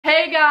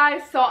Hey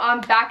guys, so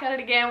I'm back at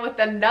it again with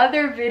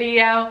another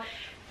video,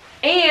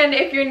 and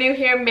if you're new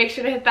here, make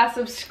sure to hit that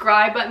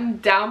subscribe button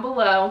down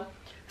below.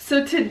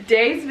 So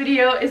today's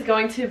video is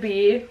going to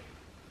be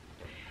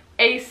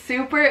a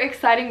super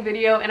exciting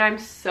video, and I'm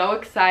so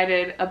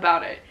excited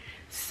about it.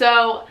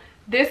 So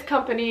this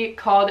company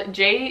called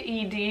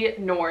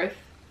JEDNORTH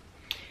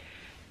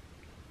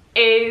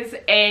is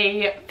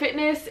a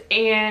fitness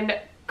and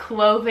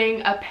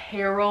clothing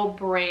apparel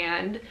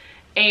brand,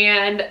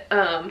 and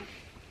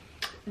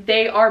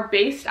they are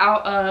based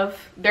out of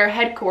their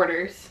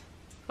headquarters,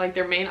 like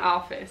their main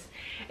office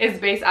is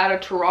based out of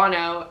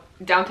Toronto,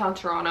 downtown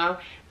Toronto,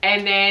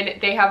 and then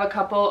they have a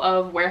couple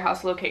of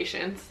warehouse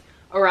locations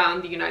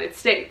around the United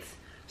States.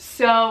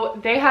 So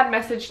they had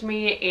messaged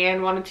me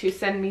and wanted to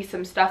send me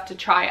some stuff to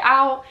try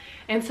out,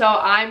 and so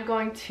I'm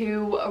going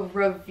to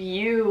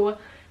review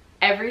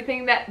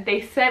everything that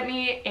they sent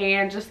me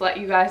and just let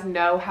you guys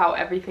know how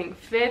everything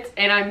fits.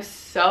 And I'm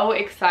so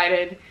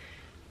excited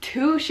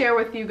to share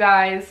with you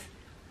guys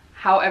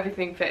how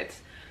everything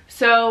fits.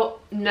 So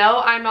no,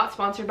 I'm not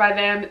sponsored by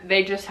them.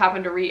 They just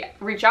happened to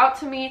reach out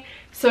to me.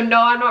 So no,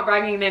 I'm not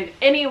bragging in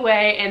any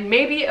way, and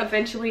maybe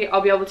eventually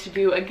I'll be able to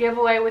do a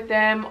giveaway with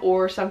them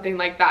or something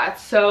like that.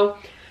 So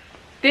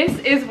this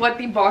is what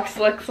the box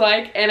looks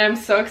like, and I'm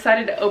so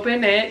excited to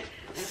open it.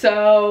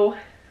 So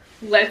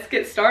let's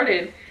get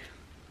started.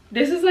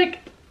 This is like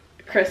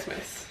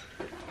Christmas.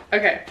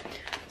 Okay,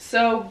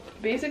 so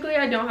basically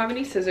I don't have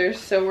any scissors,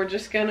 so we're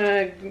just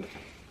gonna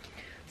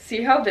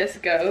see how this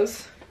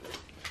goes.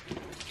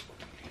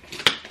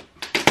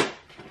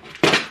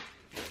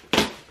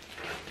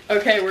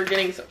 Okay, we're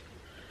getting some.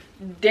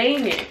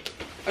 Dang it.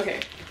 Okay,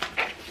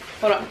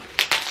 hold on.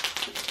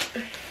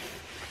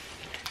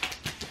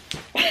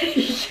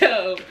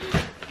 Yo.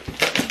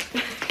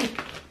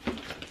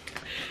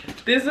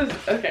 This is,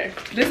 okay.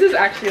 This is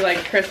actually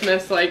like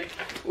Christmas, like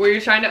where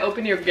you're trying to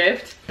open your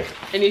gift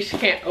and you just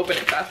can't open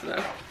it fast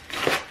enough.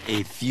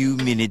 A few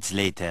minutes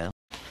later.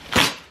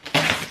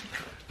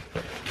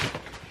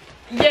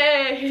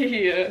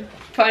 Yay!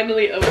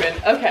 Finally open.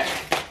 Okay.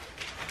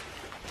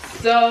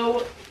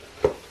 So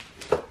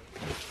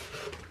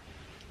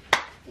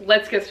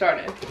let's get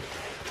started.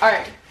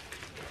 Alright.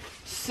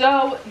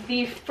 So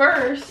the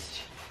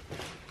first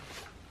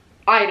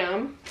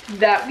item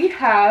that we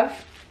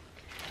have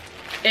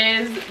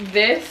is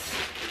this.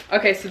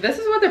 Okay, so this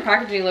is what their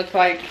packaging looks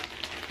like.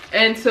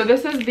 And so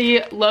this is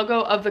the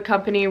logo of the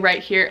company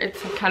right here.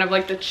 It's kind of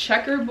like the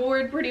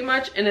checkerboard pretty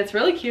much, and it's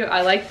really cute.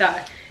 I like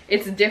that.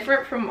 It's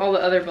different from all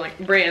the other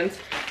brands.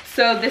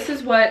 So this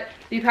is what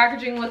the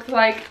packaging looks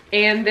like,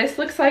 and this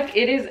looks like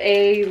it is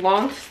a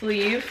long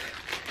sleeve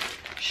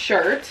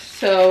shirt.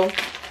 So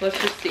let's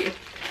just see.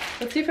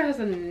 Let's see if it has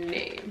a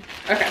name.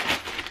 Okay,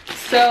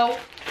 so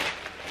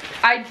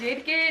I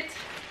did get,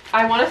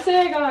 I want to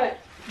say I got,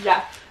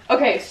 yeah.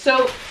 Okay,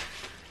 so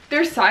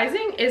their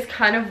sizing is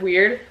kind of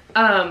weird.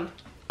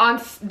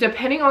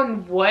 Depending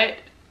on what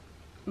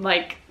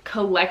like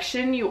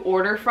collection you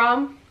order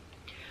from,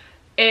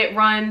 it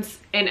runs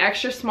an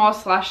extra small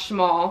 /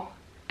 small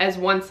as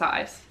one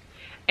size,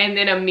 and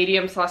then a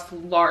medium /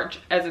 large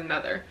as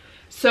another.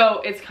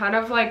 So it's kind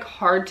of like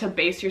hard to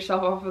base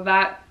yourself off of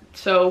that.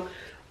 So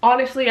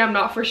honestly, I'm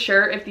not for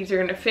sure if these are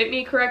going to fit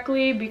me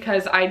correctly,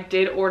 because I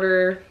did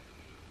order,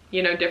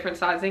 you know, different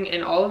sizing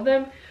in all of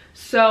them.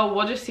 So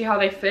we'll just see how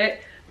they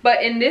fit.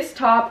 But in this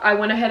top, I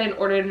went ahead and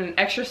ordered an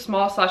extra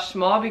small /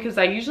 small because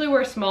I usually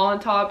wear small on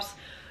tops,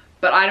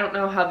 but I don't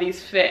know how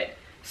these fit.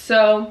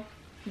 So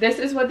this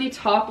is what the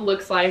top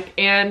looks like,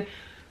 and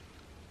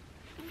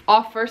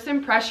off first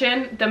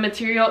impression, the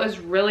material is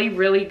really,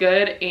 really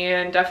good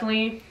and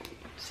definitely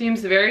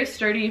seems very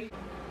sturdy.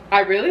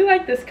 I really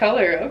like this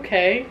color.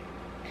 Okay.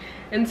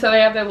 And so they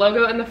have their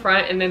logo in the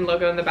front and then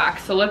logo in the back.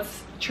 So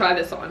let's try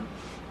this on.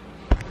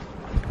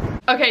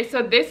 Okay,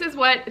 so this is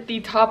what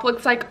the top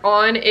looks like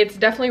on. It's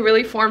definitely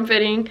really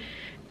form-fitting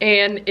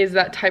and is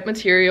that type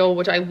material,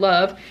 which I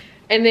love.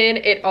 And then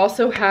it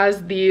also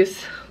has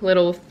these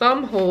little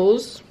thumb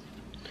holes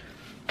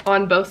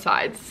on both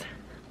sides.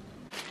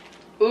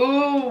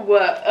 Ooh,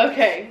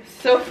 okay.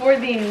 So for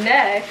the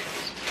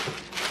next,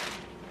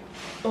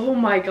 oh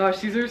my gosh,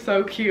 these are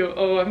so cute.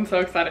 Oh, I'm so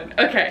excited.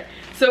 Okay,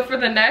 so for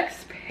the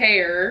next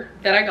pair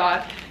that I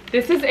got,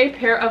 this is a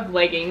pair of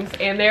leggings,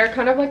 and they're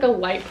kind of like a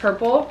light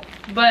purple,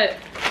 but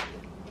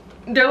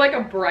they're like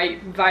a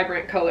bright,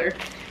 vibrant color,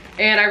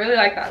 and I really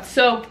like that.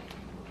 So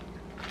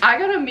I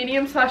got a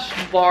medium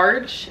 /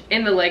 large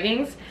in the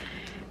leggings,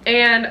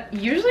 and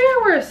usually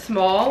I wear a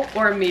small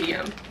or a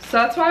medium. So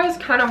that's why it was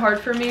kind of hard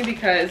for me,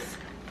 because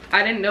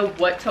I didn't know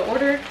what to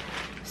order.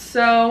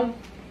 So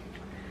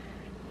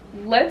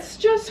let's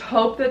just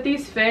hope that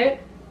these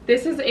fit.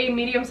 This is a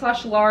medium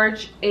 /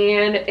 large,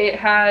 and it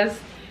has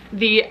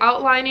the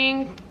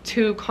outlining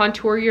to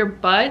contour your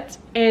butt,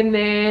 and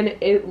then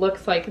it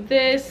looks like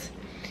this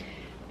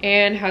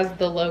and has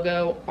the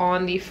logo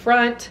on the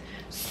front.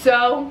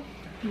 So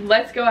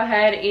let's go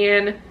ahead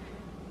and,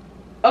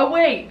 oh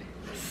wait,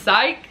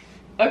 psych.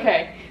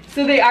 Okay,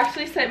 so they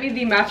actually sent me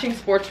the matching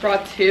sports bra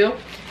too.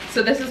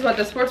 So this is what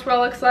the sports bra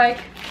looks like.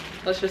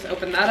 Let's just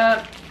open that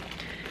up.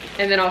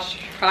 And then I'll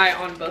try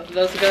on both of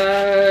those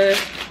guys.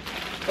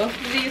 Both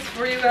of these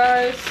for you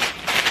guys.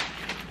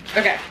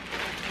 Okay.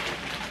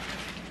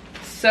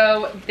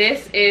 So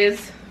this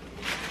is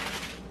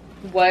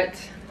what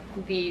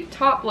the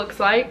top looks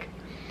like.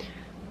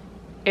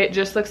 It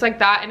just looks like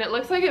that, and it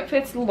looks like it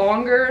fits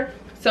longer.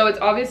 So it's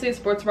obviously a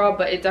sports bra,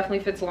 but it definitely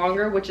fits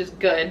longer, which is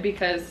good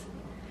because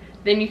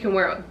then you can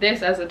wear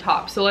this as a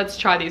top. So let's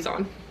try these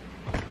on.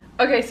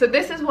 Okay, so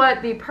this is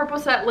what the purple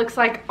set looks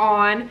like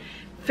on.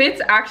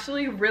 Fits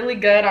actually really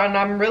good, and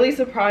I'm really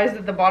surprised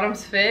that the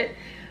bottoms fit.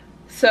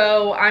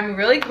 So I'm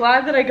really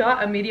glad that I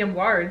got a medium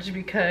large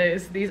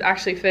because these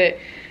actually fit.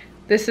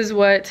 This is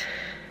what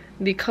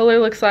the color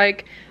looks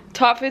like.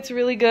 Top fits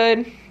really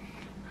good.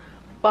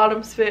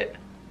 Bottoms fit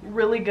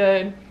really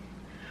good.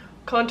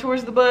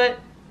 Contours the butt.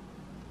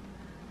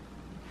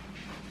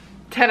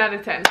 10 out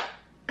of 10.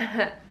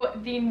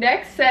 The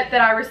next set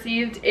that I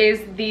received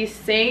is the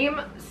same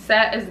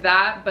set as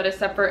that, but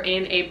except for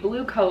in a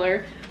blue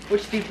color,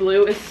 which the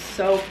blue is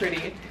so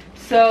pretty.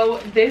 So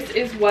this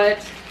is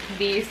what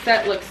the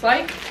set looks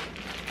like.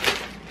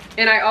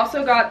 And I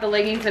also got the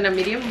leggings in a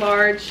medium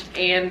large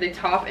and the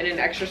top in an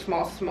extra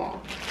small.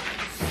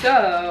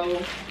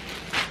 So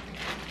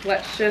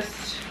let's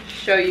just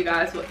show you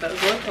guys what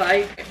those look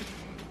like.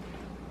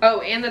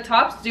 Oh, and the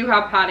tops do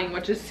have padding,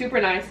 which is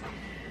super nice.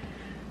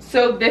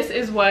 So this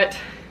is what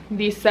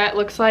the set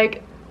looks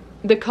like.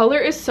 The color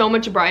is so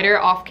much brighter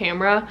off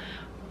camera,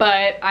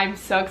 but I'm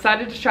so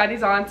excited to try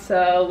these on,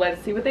 so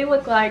let's see what they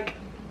look like.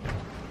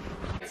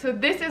 So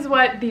this is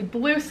what the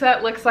blue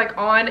set looks like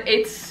on.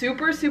 It's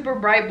super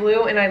bright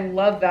blue, and I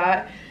love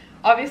that.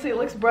 Obviously it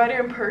looks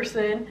brighter in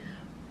person,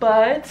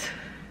 but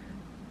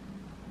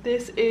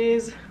this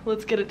is,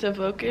 let's get it to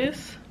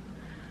focus.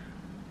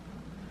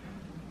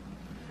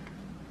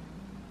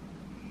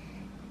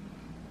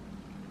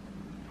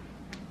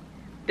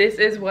 This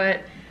is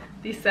what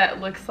the set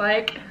looks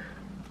like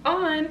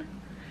on.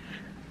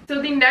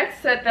 So the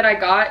next set that I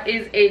got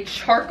is a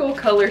charcoal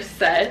color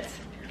set,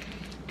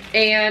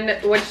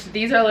 and which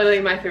these are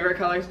literally my favorite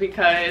colors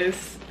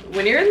because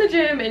when you're in the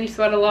gym and you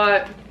sweat a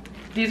lot,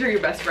 these are your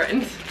best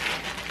friends.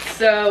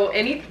 So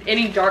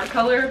any dark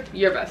color,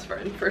 your best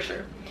friend for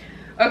sure.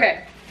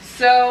 Okay,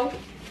 so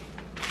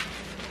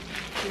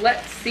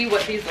let's see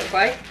what these look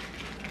like.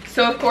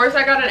 So of course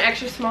I got an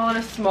extra small and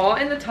a small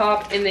in the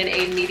top, and then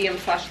a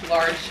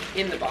medium/large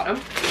in the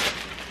bottom.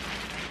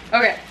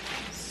 Okay,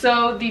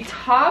 so the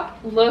top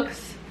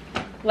looks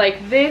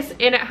like this,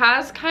 and it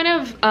has kind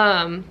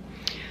of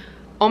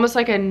almost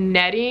like a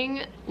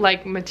netting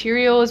like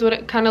material is what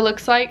it kind of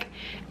looks like.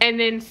 And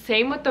then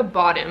same with the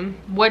bottom,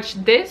 which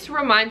this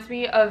reminds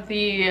me of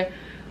the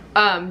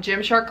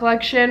Gymshark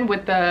collection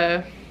with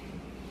the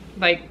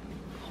like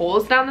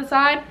holes down the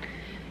side,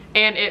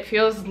 and it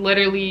feels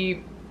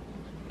literally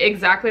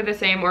exactly the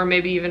same, or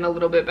maybe even a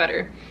little bit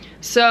better.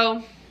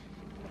 So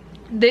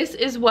this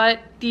is what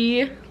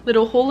the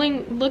little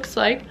holing looks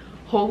like.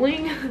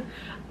 Holing?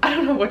 I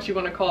don't know what you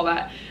want to call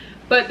that,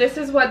 but this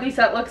is what the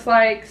set looks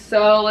like.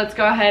 So let's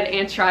go ahead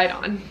and try it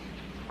on.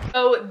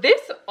 So this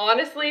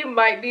honestly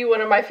might be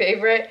one of my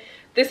favorite.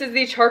 This is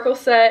the charcoal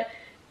set,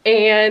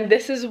 and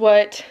this is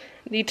what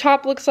the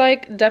top looks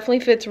like. Definitely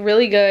fits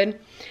really good,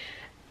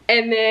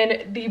 and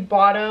then the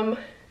bottom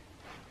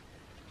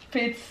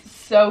fits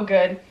so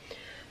good.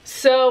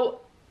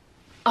 So,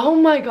 oh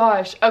my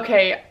gosh,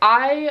 okay,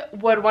 I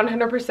would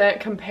 100%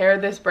 compare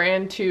this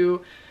brand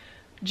to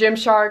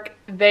Gymshark.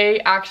 They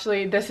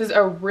actually, this is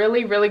a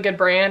really good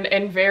brand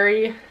and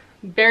very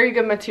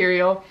good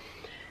material.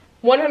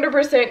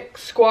 100%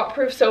 squat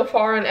proof so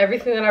far on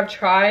everything that I've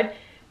tried,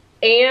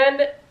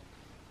 and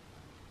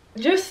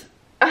just,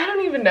 I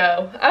don't even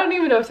know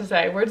what to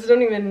say. Words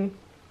don't even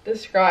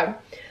describe.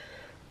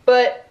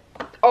 But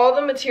all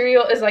the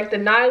material is like the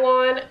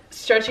nylon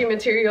stretchy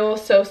material,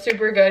 so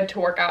super good to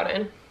work out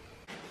in.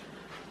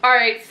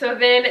 Alright, so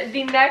then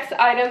the next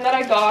item that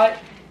I got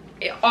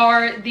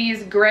are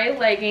these gray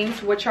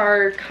leggings, which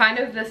are kind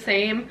of the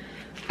same,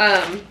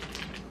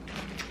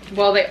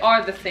 well, they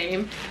are the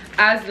same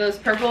as those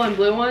purple and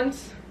blue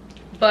ones,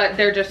 but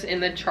they're just in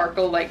the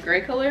charcoal like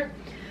gray color.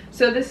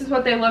 So this is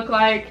what they look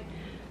like.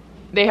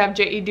 They have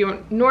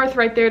JEDNORTH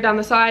right there down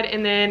the side,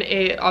 and then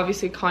it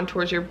obviously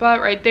contours your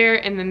butt right there,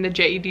 and then the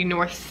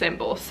JEDNORTH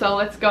symbol. So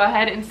let's go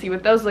ahead and see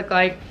what those look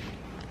like.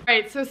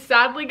 Alright, so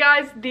sadly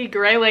guys, the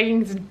gray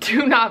leggings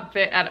do not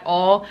fit at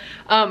all.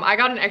 I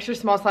got an extra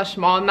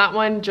small/small in that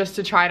one just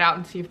to try it out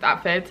and see if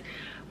that fits.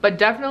 But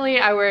definitely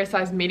I wear a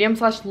size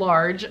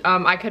medium/large.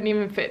 I couldn't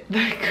even fit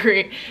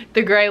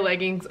the gray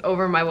leggings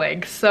over my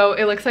legs. So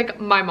it looks like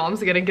my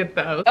mom's gonna get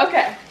those.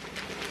 Okay,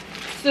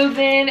 so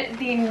then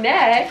the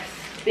next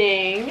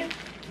thing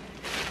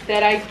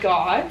that I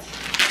got,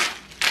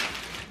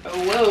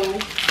 oh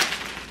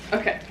whoa,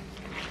 okay,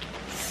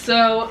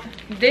 so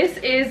this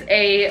is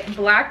a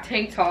black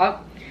tank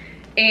top,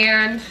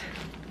 and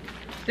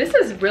this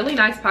is really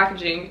nice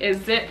packaging.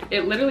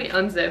 It literally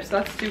unzips.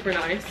 That's super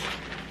nice.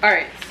 All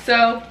right,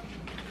 so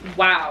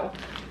wow,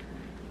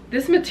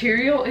 This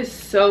material is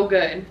so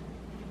good.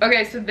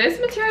 Okay, so this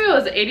material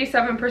is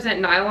 87%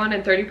 nylon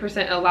and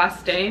 30%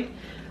 elastane.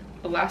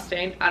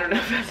 Elastane, I don't know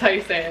if that's how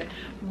you say it.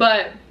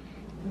 But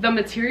the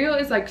material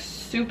is like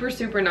super,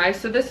 super nice.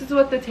 So this is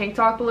what the tank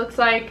top looks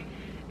like.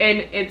 And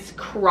it's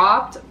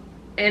cropped.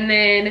 And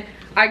then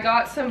I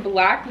got some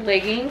black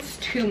leggings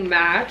to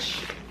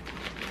match.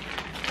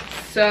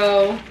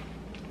 So,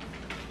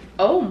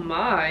 oh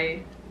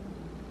my.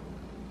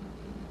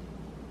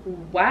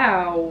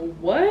 Wow,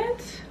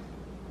 what?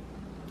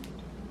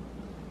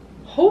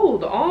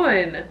 Hold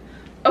on.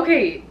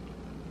 Okay,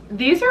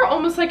 these are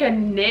almost like a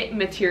knit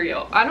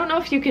material. I don't know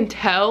if you can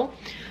tell.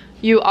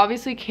 You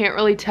obviously can't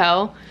really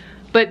tell,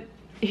 but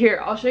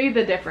here, I'll show you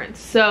the difference.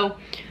 So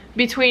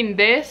between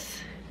this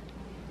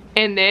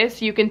and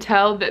this, you can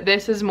tell that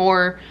this is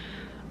more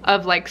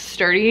of like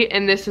sturdy,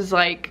 and this is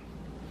like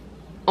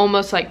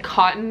almost like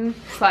cotton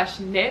slash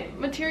knit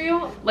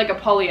material, like a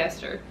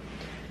polyester.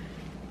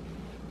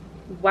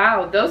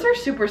 Wow, those are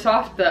super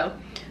soft though.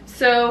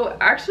 So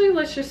actually,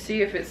 let's just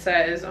see if it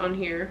says on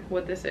here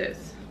what this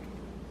is.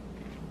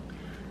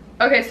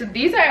 Okay, so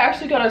these I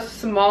actually got a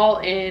small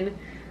in.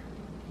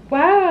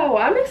 Wow,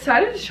 I'm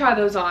excited to try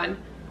those on.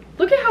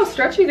 Look at how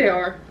stretchy they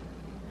are.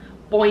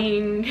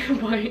 Boing,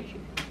 boing.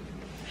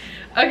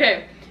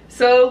 Okay,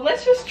 so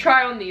let's just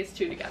try on these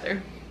two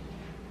together.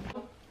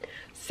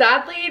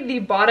 Sadly, the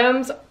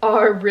bottoms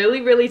are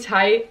really, really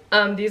tight.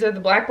 These are the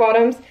black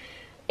bottoms.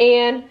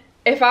 And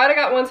if I would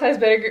have got one size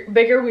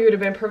bigger, we would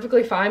have been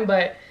perfectly fine,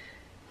 but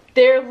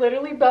they're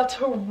literally about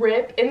to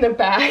rip in the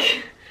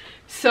back.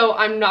 So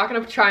I'm not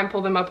gonna try and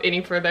pull them up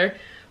any further.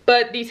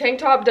 But the tank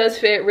top does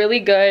fit really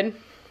good.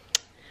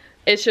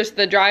 It's just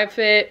the dry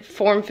fit,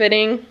 form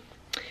fitting.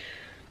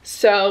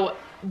 So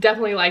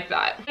definitely like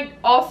that. I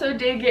also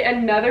did get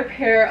another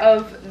pair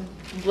of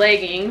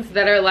leggings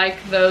that are like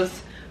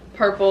those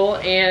purple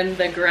and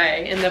the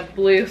gray and the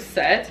blue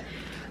set.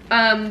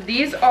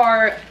 These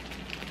are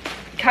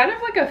kind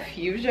of like a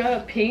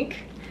fuchsia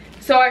pink.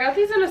 So I got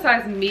these in a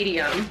size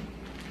medium.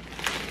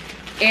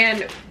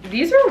 And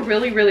these are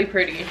really, really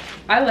pretty.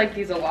 I like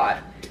these a lot.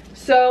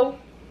 So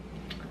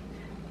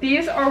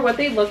these are what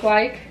they look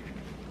like.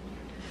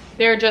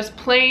 They're just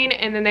plain,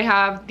 and then they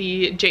have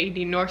the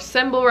JEDNORTH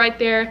symbol right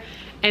there.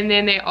 And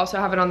then they also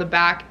have it on the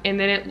back, and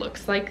then it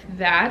looks like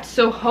that.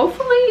 So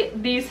hopefully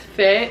these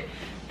fit.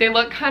 They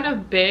look kind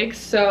of big,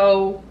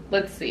 so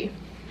let's see.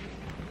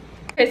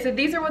 Okay, so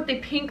these are what the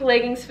pink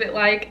leggings fit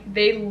like.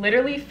 They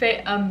literally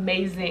fit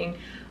amazing.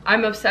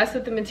 I'm obsessed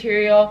with the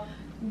material.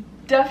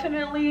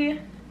 Definitely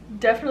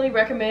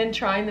recommend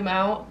trying them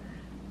out.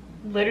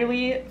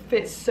 Literally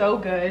fit so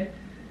good.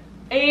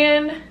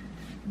 And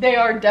they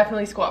are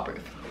definitely squat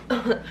proof.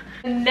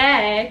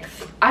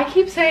 Next, I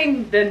keep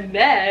saying the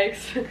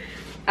next.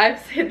 I've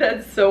said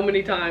that so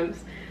many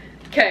times.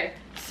 Okay,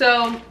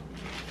 so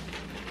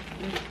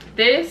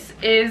this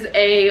is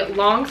a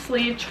long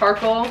sleeve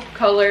charcoal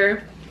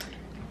color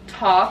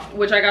top,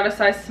 which I got a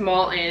size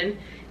small in.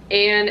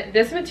 And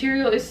this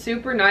material is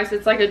super nice.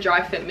 It's like a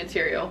dry fit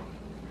material.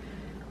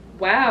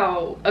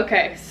 Wow.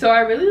 Okay, so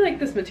I really like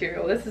this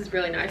material. This is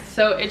really nice.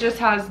 So it just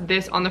has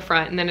this on the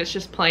front, and then it's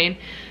just plain.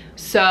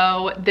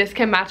 So this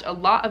can match a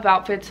lot of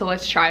outfits, so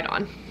let's try it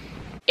on.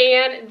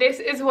 And this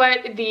is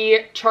what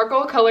the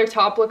charcoal color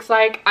top looks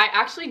like. I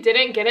actually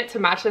didn't get it to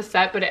match the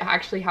set, but it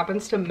actually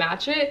happens to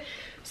match it.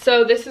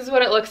 So this is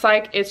what it looks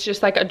like. It's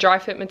just like a dry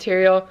fit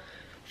material.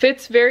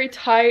 Fits very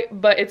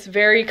tight, but it's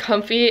very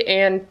comfy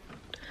and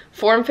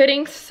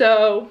form-fitting,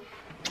 so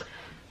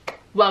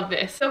love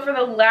this. So for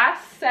the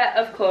last set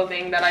of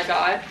clothing that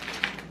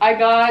I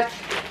got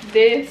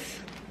this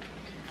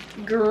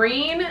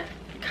green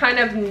kind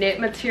of knit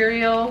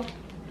material,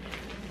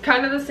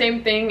 kind of the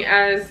same thing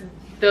as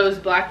those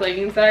black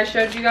leggings that I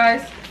showed you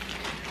guys.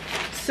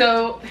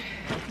 So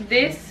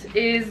this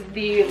is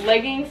the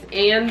leggings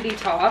and the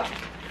top.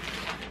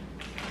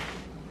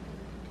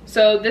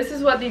 So this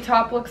is what the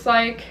top looks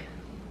like.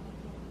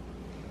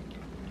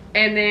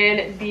 And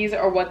then these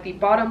are what the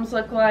bottoms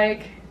look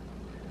like.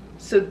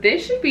 So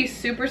this should be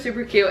super,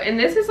 super cute. And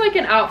this is like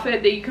an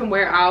outfit that you can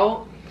wear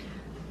out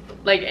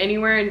like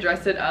anywhere and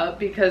dress it up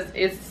because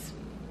it's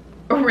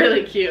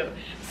really cute.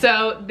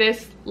 So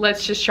this,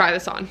 let's just try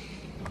this on.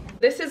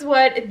 This is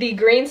what the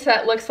green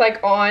set looks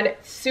like on.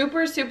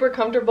 Super, super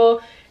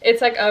comfortable.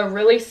 It's like a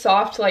really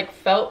soft, like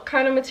felt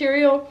kind of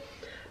material.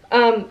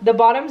 The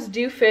bottoms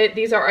do fit.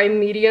 These are a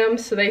medium,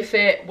 so they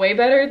fit way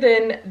better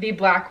than the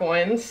black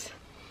ones.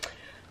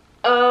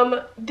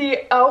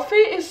 The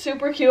outfit is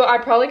super cute. I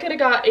probably could have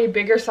got a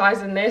bigger size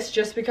than this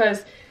just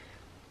because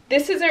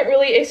this isn't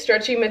really a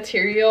stretchy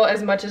material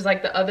as much as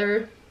like the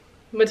other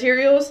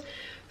materials.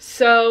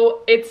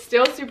 So it's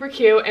still super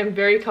cute and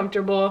very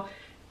comfortable,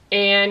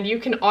 and you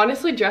can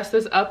honestly dress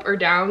this up or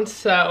down,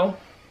 so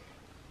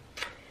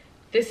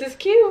this is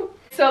cute.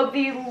 So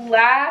the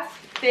last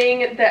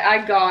thing that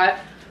I got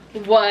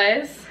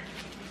was,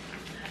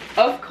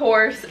 of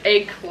course,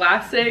 a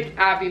classic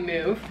Abby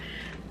move,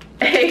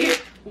 a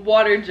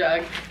water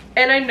jug.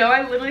 And I know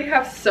I literally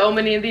have so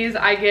many of these.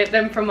 I get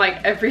them from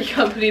like every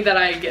company that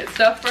I get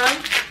stuff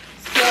from.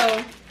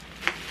 So,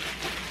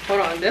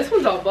 hold on, this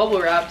one's all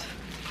bubble wrapped.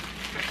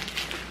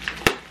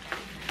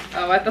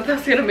 Oh, I thought that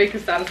was gonna make a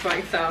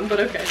satisfying sound, but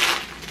okay.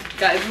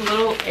 Guys, a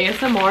little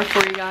ASMR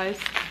for you guys.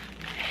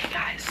 Hey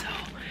guys, so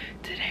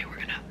today we're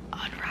gonna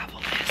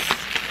unravel this.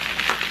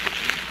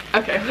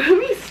 Okay, let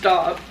me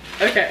stop.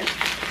 Okay.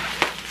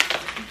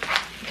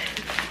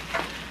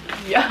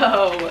 Yo,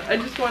 I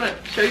just wanna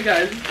show you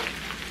guys.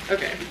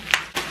 Okay.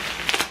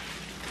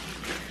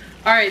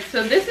 Alright,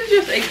 so this is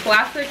just a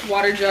classic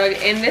water jug,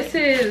 and this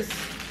is,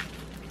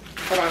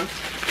 hold on,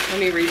 let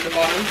me read the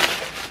bottom.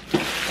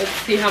 Let's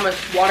see how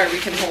much water we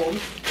can hold.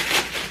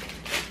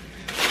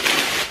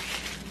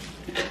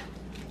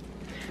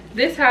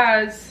 This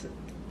has,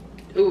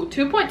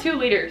 2.2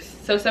 liters,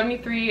 so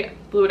 73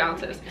 fluid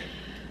ounces.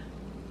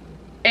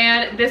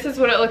 And this is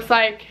what it looks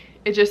like.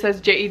 It just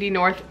says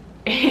JEDNORTH,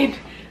 and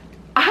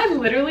I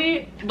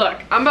literally,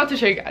 look, I'm about to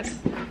show you guys.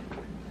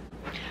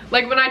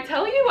 Like, when I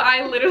tell you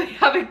I literally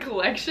have a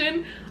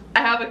collection,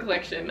 I have a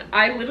collection.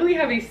 I literally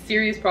have a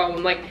serious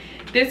problem. Like,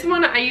 this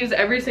one I use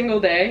every single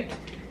day.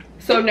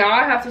 So now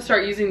I have to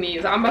start using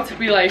these. I'm about to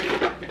be like,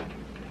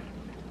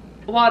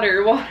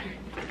 water, water.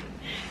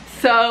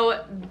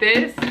 So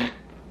this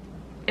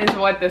is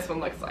what this one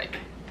looks like.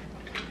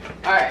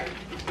 All right.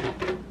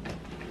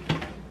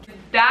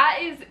 That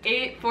is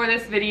it for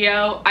this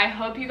video. I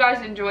hope you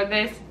guys enjoyed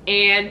this,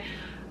 and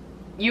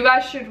you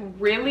guys should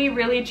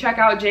really check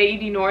out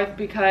JEDNORTH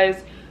because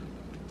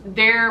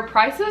their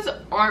prices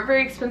aren't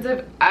very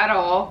expensive at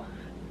all,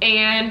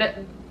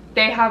 and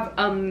they have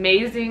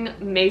amazing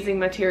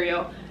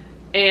material,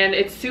 and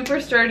it's super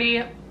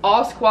sturdy,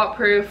 all squat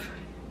proof,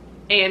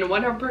 and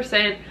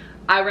 100%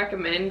 I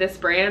recommend this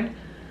brand.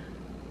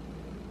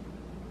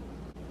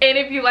 And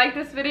if you like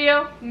this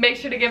video, make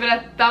sure to give it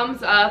a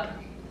thumbs up,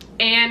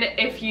 and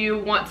if you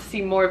want to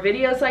see more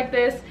videos like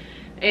this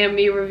and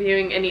me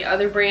reviewing any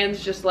other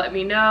brands, just let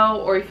me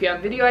know. Or if you have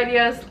video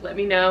ideas, let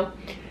me know.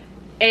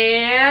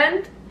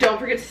 And don't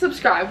forget to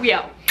subscribe. We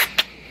out.